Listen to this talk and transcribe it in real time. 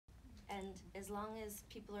And as long as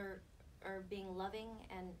people are being loving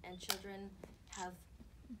and children have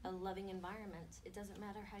a loving environment, it doesn't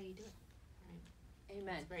matter how you do it.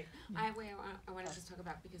 Amen. Right. I want to just talk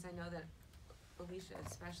about, because I know that Alysia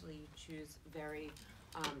especially, you choose very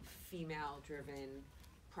female-driven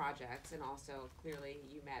projects, and also clearly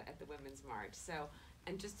you met at the Women's March. So,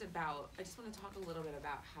 and I just want to talk a little bit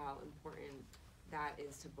about how important that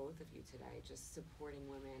is to both of you today, just supporting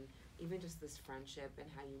women, even just this friendship and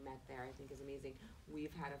how you met there, I think is amazing.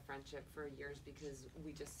 We've had a friendship for years because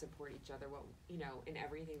we just support each other, in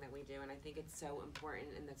everything that we do, and I think it's so important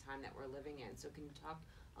in the time that we're living in. So can you talk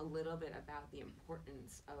a little bit about the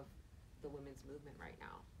importance of the women's movement right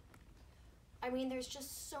now? I mean, there's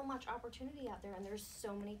just so much opportunity out there, and there's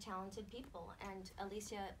so many talented people, and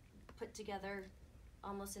Alysia put together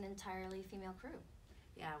almost an entirely female crew.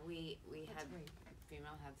 Yeah, we That's had great.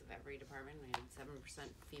 female heads of every department. We had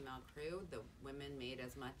 7% female crew. The women made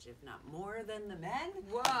as much, if not more, than the men.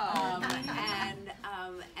 Whoa! And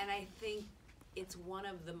I think it's one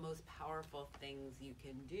of the most powerful things you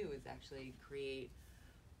can do is actually create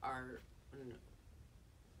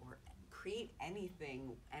create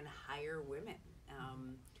anything and hire women.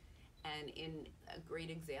 And in a great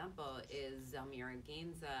example is Zelmira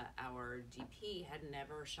Gainza, our DP, had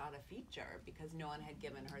never shot a feature because no one had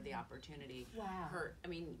given her the opportunity. Wow.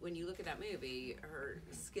 When you look at that movie, her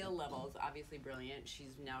skill level is obviously brilliant.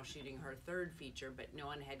 She's now shooting her third feature, but no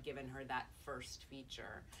one had given her that first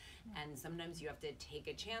feature. And sometimes you have to take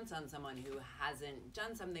a chance on someone who hasn't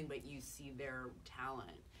done something, but you see their talent.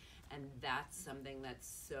 And that's something that's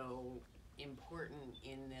so important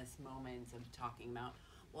in this moment of talking about,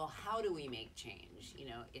 well, how do we make change?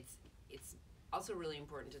 It's also really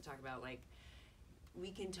important to talk about, like, we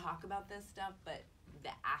can talk about this stuff, but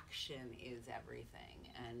the action is everything,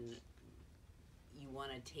 and you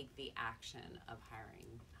want to take the action of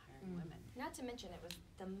hiring women. Not to mention, it was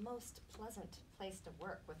the most pleasant place to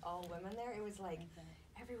work with all women there. It was like,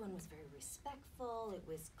 everyone was very respectful, it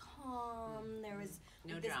was calm, there was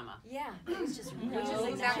no drama. Yeah, it was just Which is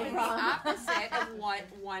really exactly the nice. opposite of what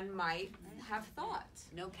one might have thought.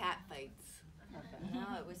 No cat fights.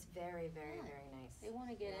 No, it was very, very, very nice. They want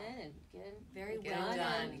to get in and get Very Get well it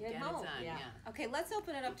done. and Get it home. done. Yeah. Yeah. Okay, let's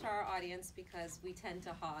open it up to our audience because we tend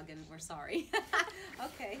to hog and we're sorry.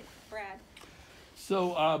 Okay, Brad.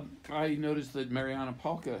 So I noticed that Mariana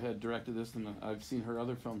Palka had directed this, and I've seen her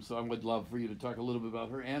other films, so I would love for you to talk a little bit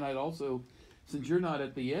about her. And I'd also, since you're not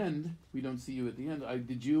at the end, we don't see you at the end,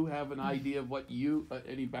 did you have an idea of what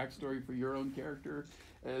any backstory for your own character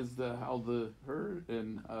as how her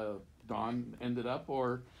and Dawn ended up,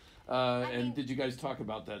 or and did you guys talk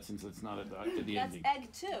about that since it's not at the That's ending?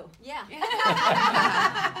 egg too. Yeah.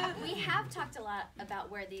 We have talked a lot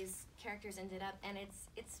about where these characters ended up, and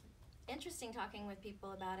it's interesting talking with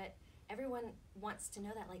people about it. Everyone wants to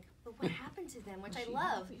know that, like, but what happened to them? Which I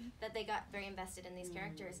love that they got very invested in these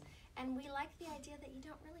characters. And we like the idea that you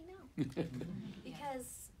don't really know.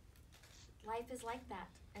 Because life is like that.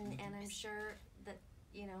 And I'm sure that,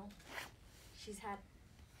 she's had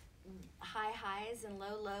high highs and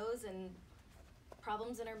low lows and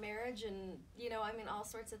problems in her marriage and, all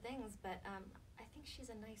sorts of things. But I think she's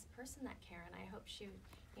a nice person, that Karen. I hope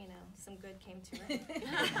some good came to her.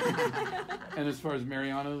 And as far as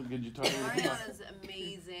Mariana, did you talk a little bit about? Mariana's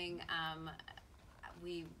amazing.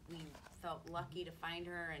 We felt lucky to find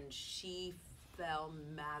her, and she fell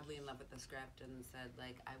madly in love with the script and said,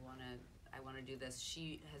 like, I want to do this.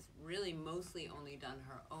 She has really mostly only done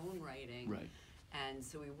her own writing, Right. And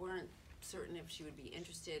so we weren't certain if she would be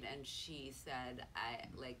interested. And she said,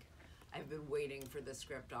 I've been waiting for the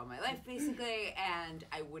script all my life, basically, and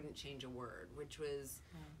I wouldn't change a word, which was,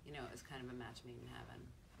 it was kind of a match made in heaven.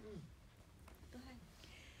 Go ahead.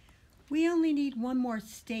 We only need one more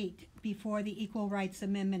state before the Equal Rights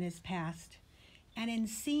Amendment is passed. And in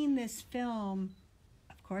seeing this film,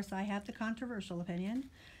 of course, I have the controversial opinion,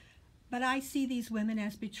 but I see these women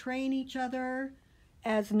as betraying each other,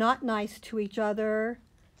 as not nice to each other,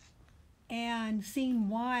 and seeing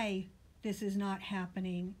why this is not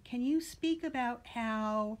happening. Can you speak about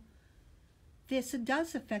how this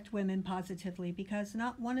does affect women positively? Because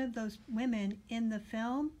not one of those women in the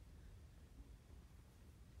film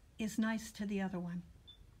is nice to the other one.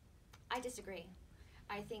 I disagree.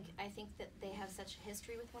 I think that they have such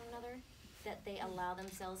history with one another that they allow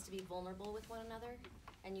themselves to be vulnerable with one another,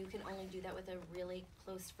 and you can only do that with a really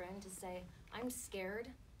close friend, to say, I'm scared,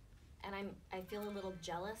 and I feel a little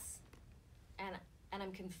jealous, and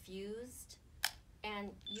I'm confused, and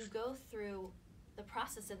you go through the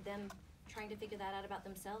process of them trying to figure that out about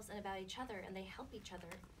themselves and about each other, and they help each other,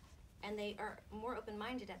 and they are more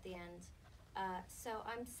open-minded at the end. So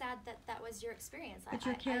I'm sad that that was your experience. But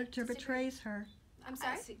your character betrays her. I'm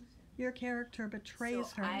sorry? Your character betrays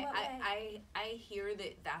So her. I hear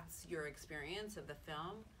that that's your experience of the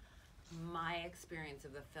film. My experience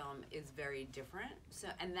of the film is very different. So,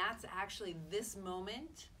 and that's actually this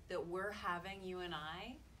moment that we're having, you and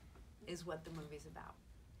I, is what the movie's about.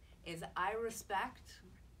 Is I respect,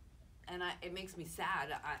 and it makes me sad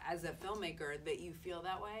as a filmmaker that you feel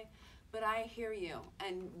that way, but I hear you,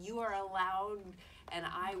 and you are allowed, and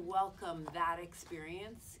I welcome that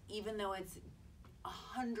experience, even though it's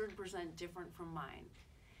 100% different from mine.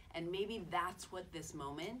 And maybe that's what this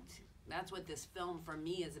moment, that's what this film for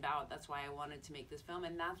me is about. That's why I wanted to make this film,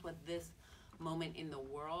 and that's what this moment in the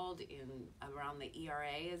world, around the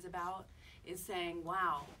ERA is about, is saying,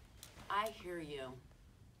 wow, I hear you.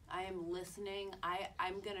 I am listening.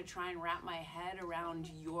 I'm gonna try and wrap my head around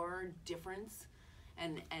your difference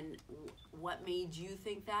and what made you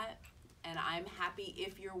think that, and I'm happy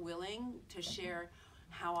if you're willing to share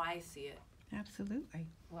how I see it. Absolutely.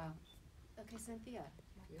 Wow. Okay, Cynthia.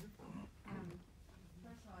 Beautiful.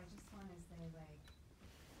 First of all, I just want to say,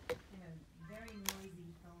 like, in a very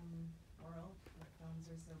noisy film world where films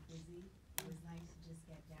are so busy, it was nice to just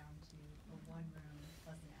get down to a one room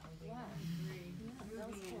plus an elevator. Wow.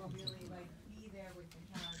 Movie and really like be there with the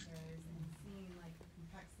characters and seeing like the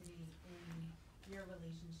complexity in your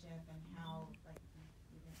relationship and how like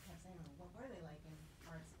you just kept saying, well, what were they like in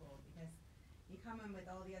art school? Because you come in with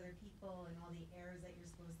all the other people and all the airs that you're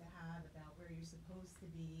supposed to have about where you're supposed to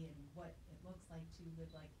be and what it looks like to live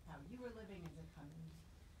like how you were living and to come in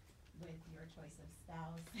with your choice of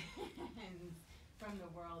spouse and from the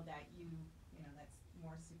world that you know, that's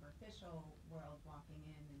more superficial world walking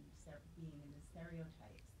in and start being in the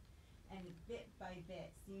stereotypes. And bit by bit,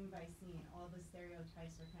 scene by scene, all the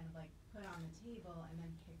stereotypes are kind of like put on the table and then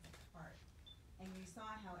picked apart. And you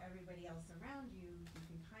saw how everybody else around you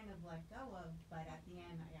can kind of let go of, but at the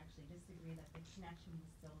end I actually disagree that the connection was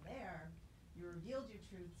still there. You revealed your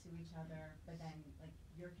truth to each other, but then like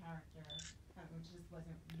your character just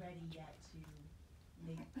wasn't ready yet to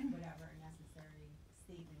make whatever necessary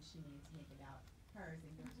statement she needed to make about hers,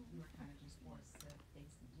 and you were kind of just forced to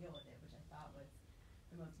face and deal with it, which I thought was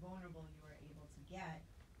the most vulnerable you were able to get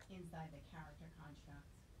inside the character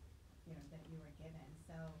construct, you know, that you were given.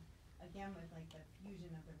 So again, with like the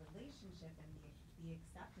fusion of the relationship and the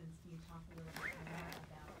acceptance, can you talk a little bit more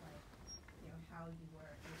about like, you know, how you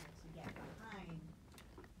were able to get behind